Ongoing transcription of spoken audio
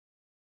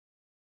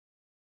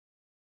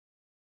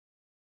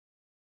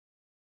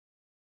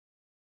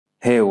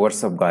Hey,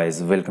 what's up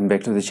guys, welcome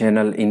back to the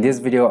channel. In this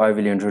video I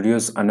will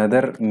introduce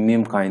another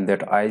meme kind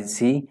that I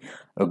see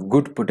a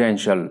good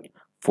potential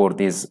for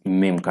this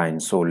meme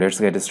kind. So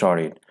let's get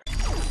started.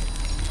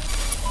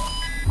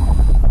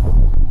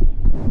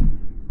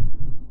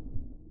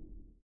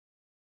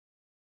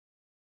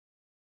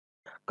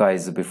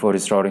 Guys, before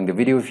starting the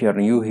video, if you are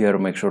new here,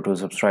 make sure to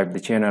subscribe the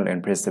channel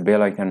and press the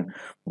bell icon.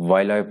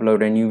 While I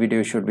upload a new video,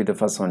 you should be the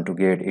first one to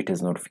get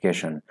its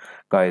notification.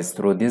 Guys,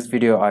 through this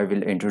video I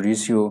will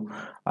introduce you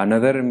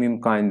another meme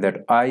kind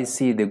that I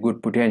see the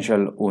good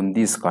potential on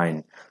this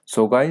kind.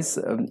 So guys,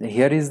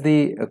 here is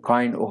the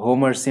kind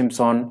Homer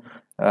Simpson.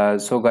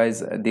 So guys,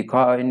 the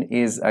coin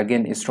is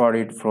again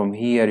started from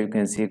here. You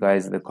can see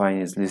guys, the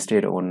coin is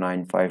listed on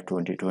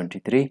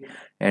 9/5/2023,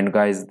 and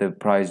guys, the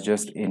price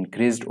just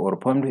increased or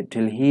pumped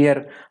till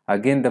here.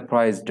 Again the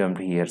price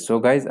dumped here. So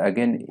guys,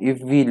 again if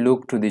we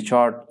look to the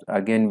chart,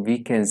 again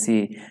we can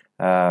see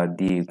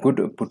the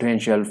good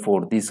potential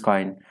for this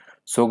coin.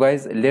 So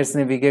guys, let's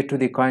navigate to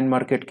the coin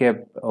market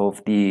cap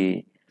of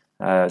the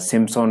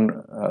Simpson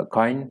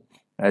coin.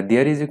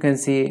 There is, you can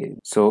see,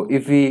 so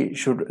if we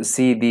should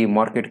see the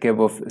market cap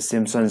of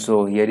Simpson,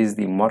 so here is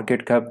the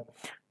market cap,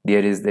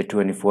 there is the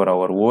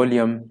 24-hour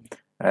volume,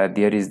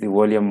 there is the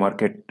volume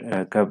market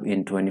cap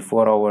in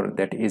 24-hour,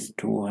 that is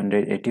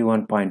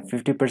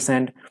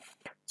 281.50%.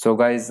 so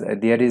guys,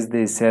 there is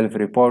the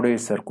self-reported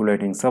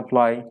circulating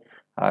supply,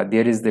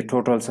 there is the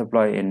total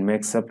supply and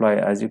max supply.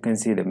 As you can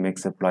see, the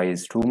max supply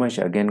is too much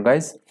again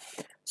guys.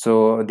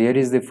 So there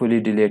is the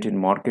fully dilated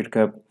market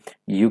cap.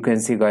 You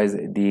can see guys,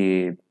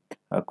 the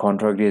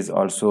contract is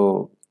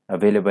also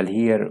available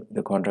here.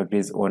 The contract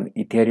is on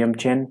Ethereum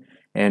chain,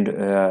 and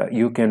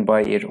you can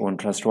buy it on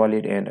Trust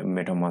Wallet and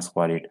MetaMask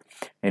wallet,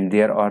 and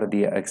there are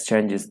the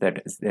exchanges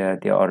that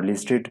they are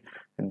listed,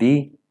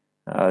 the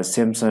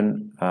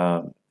Simpson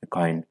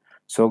coin.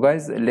 So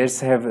guys, let's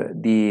have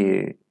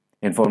the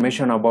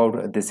information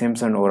about the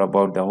Simpson or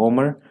about the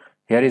Homer.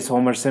 Here is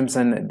Homer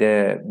Simpson,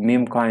 the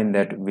meme coin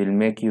that will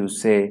make you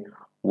say,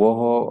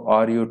 "Whoa,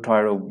 are you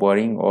tired of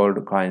boring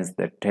old coins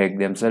that take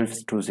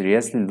themselves too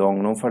seriously?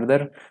 Long no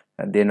further."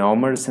 Then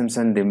Homer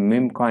Simpson, the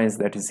meme coins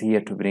that is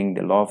here to bring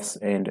the laughs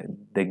and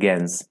the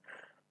gains.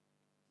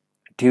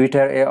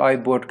 Twitter AI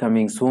bot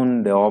coming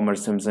soon. The Homer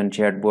Simpson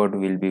chatbot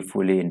will be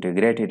fully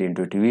integrated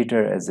into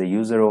Twitter. As a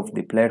user of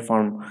the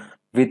platform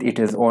with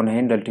its own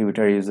handle,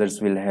 Twitter users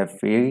will have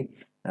free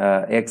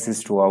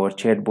access to our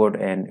chatbot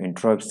and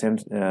interact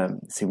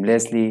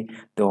seamlessly.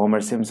 The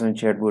Homer Simpson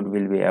chatbot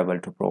will be able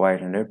to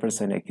provide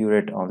 100%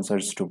 accurate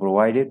answers to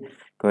provided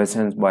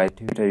questions by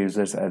Twitter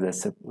users at a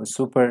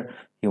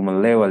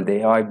superhuman level. The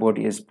AI bot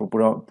is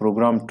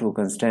programmed to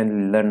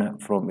constantly learn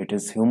from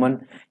its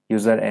human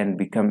user and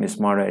become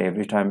smarter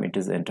every time it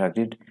is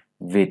interacted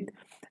with.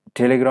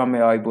 Telegram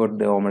AI bot.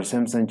 The Homer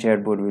Simpson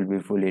chatbot will be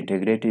fully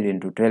integrated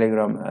into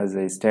Telegram. As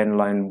a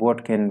standalone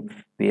bot can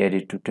be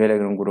added to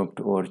Telegram group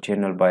or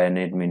channel by an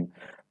admin.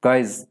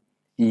 Guys,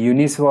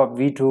 Uniswap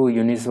V2,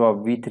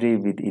 Uniswap V3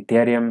 with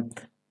Ethereum,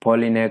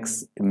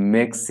 Polynex,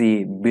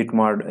 Maxi,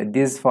 Bitmart,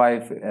 these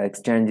 5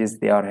 exchanges,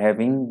 they are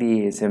having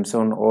the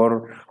Simpson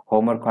or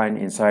Homer coin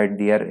inside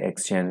their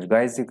exchange.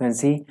 Guys, you can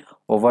see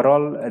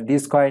overall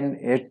this coin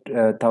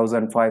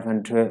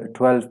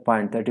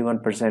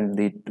 8,512.31%,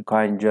 the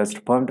coin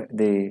just pumped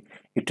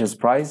its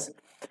price.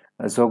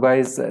 So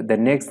guys, the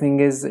next thing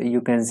is,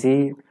 you can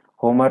see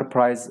Homer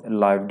price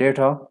live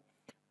data.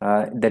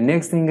 The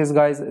next thing is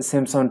guys,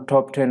 Simpson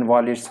top 10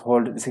 wallets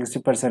hold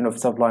 60% of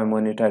supply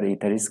monitor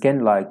ether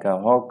scan, like a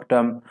hawk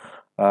dump.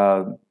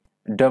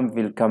 Dump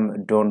will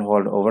come, don't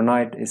hold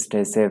overnight,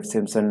 stay safe,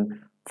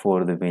 Simpson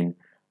for the win.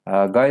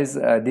 Guys,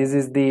 this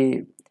is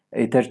the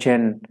ether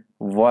chain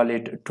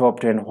wallet top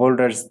 10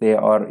 holders. They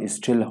are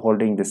still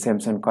holding the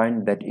Simpson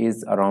coin, that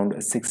is around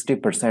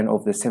 60%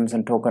 of the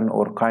Simpson token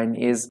or coin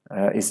is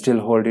still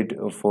hold it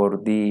for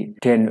the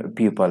 10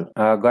 people.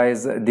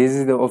 Guys, this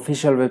is the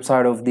official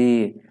website of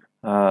the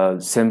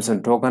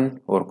Simpson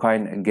token or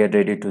coin. Get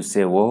ready to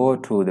say whoa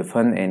to the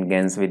fun and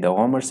gains with the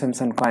Homer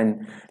Simpson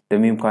coin, the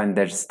meme coin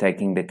that's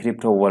taking the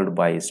crypto world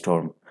by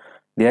storm.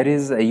 There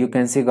is, you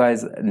can see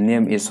guys,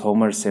 name is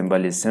Homer,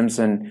 symbol is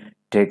Simpson,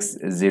 takes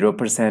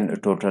 0%,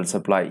 total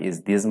supply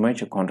is this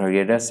much, contract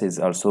address is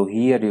also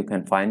here, you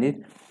can find it.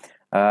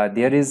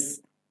 There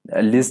is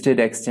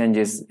listed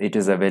exchanges, it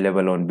is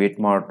available on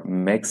Bitmart,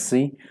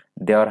 Maxi.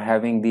 They are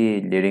having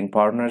the leading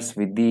partners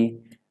with the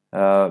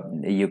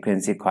you can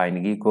see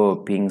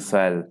CoinGecko,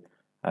 PingSwell,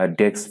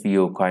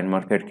 DexView,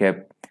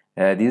 CoinMarketCap.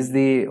 This is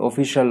the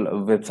official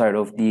website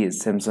of the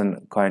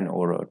Simpson coin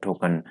or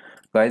token.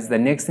 Guys, the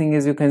next thing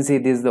is, you can see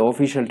this is the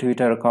official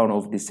Twitter account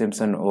of the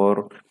Simpson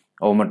or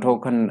Homer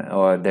token,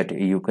 that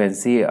you can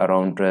see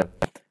around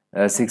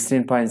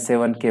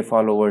 16.7k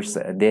followers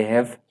they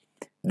have.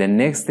 The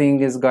next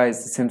thing is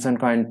guys, Simpson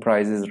coin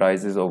prices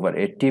rises over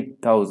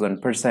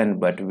 80,000%,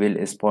 but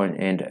will spawn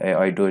and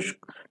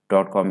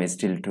AI.com is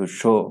still to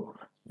show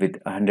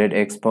with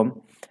 100x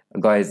pump.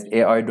 Guys,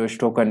 AI Doge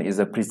token is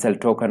a pre-sale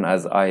token,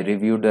 as I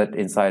reviewed that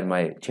inside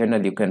my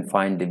channel. You can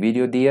find the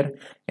video there,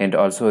 and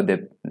also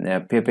the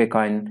Pepe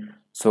coin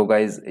So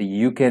guys,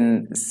 you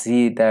can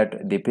see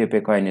that the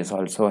Pepe coin is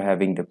also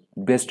having the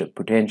best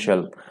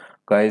potential,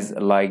 guys.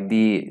 Like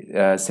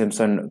the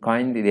Simpson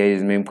coin, there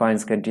is meme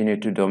coins continue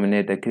to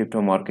dominate the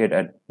crypto market.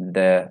 At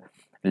the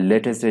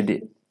latest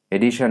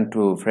addition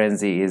to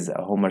frenzy is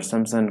Homer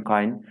Simpson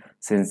coin.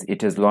 Since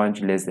it is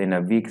launched less than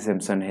a week,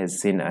 Simpson has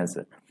seen as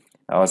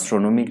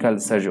astronomical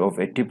surge of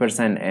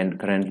 80% and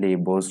currently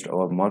boasts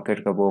a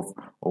market cap of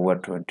over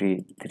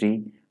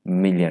 23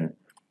 million.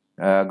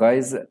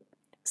 Guys,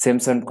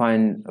 Simpson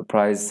coin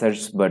price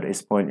surge, but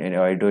its point in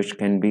Doge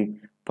can be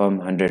from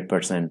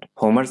 100%.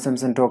 Homer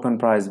Simpson token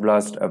price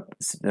blast up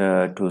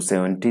to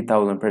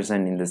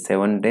 70,000% in the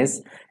 7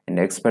 days, and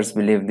experts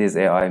believe this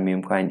AI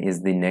meme coin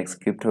is the next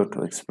crypto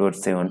to explode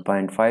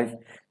 7.5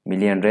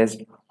 million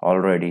raised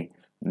already.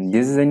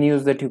 This is the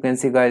news that you can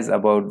see, guys,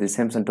 about the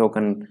Simpson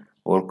token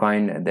or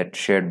coin that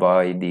shared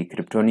by the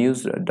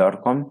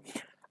cryptonews.com.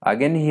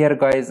 Again here,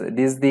 guys,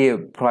 this is the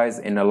price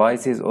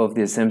analysis of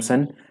the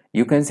Simpson.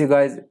 You can see,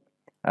 guys,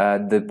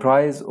 the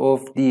price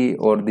of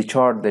the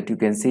chart that you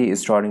can see is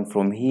starting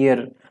from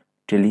here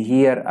till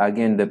here.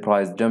 Again the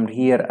price jumped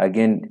here.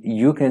 Again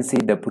you can see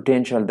the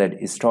potential that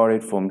is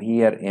started from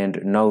here,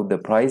 and now the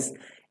price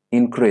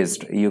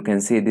increased. You can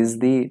see this is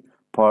the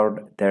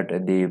part that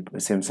the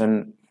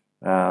Simpson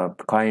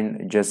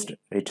coin just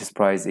its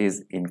price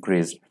is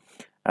increased.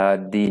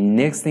 The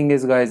next thing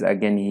is, guys,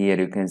 again here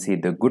you can see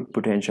the good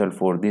potential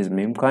for this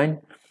meme coin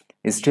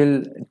is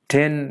still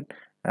 10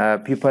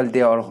 people.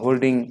 They are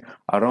holding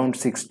around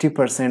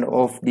 60%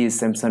 of the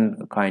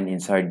Simpson coin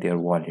inside their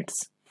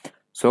wallets.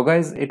 So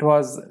guys, it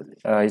was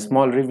a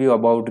small review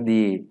about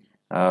the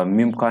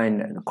meme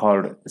coin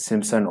called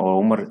Simpson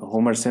or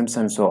Homer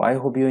Simpson. So I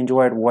hope you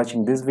enjoyed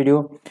watching this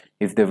video.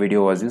 If the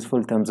video was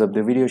useful, thumbs up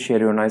the video, share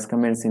your nice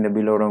comments in the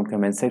below down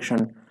comment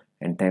section,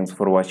 and thanks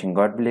for watching.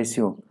 God bless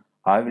you.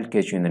 I will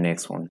catch you in the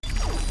next one.